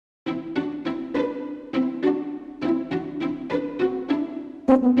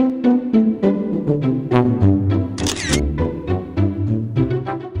What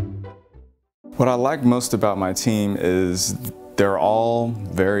I like most about my team is they're all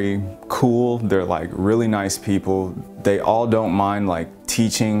very cool. They're like really nice people. They all don't mind like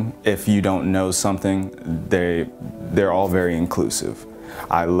teaching if you don't know something. They're all very inclusive.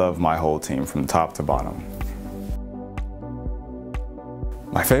 I love my whole team from top to bottom.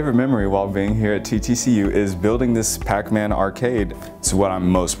 My favorite memory while being here at TTCU is building this Pac-Man arcade. It's what I'm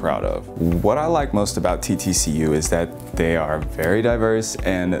most proud of. What I like most about TTCU is that they are very diverse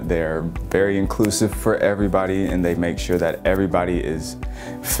and they're very inclusive for everybody, and they make sure that everybody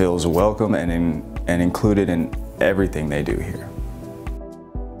feels welcome and included in everything they do here.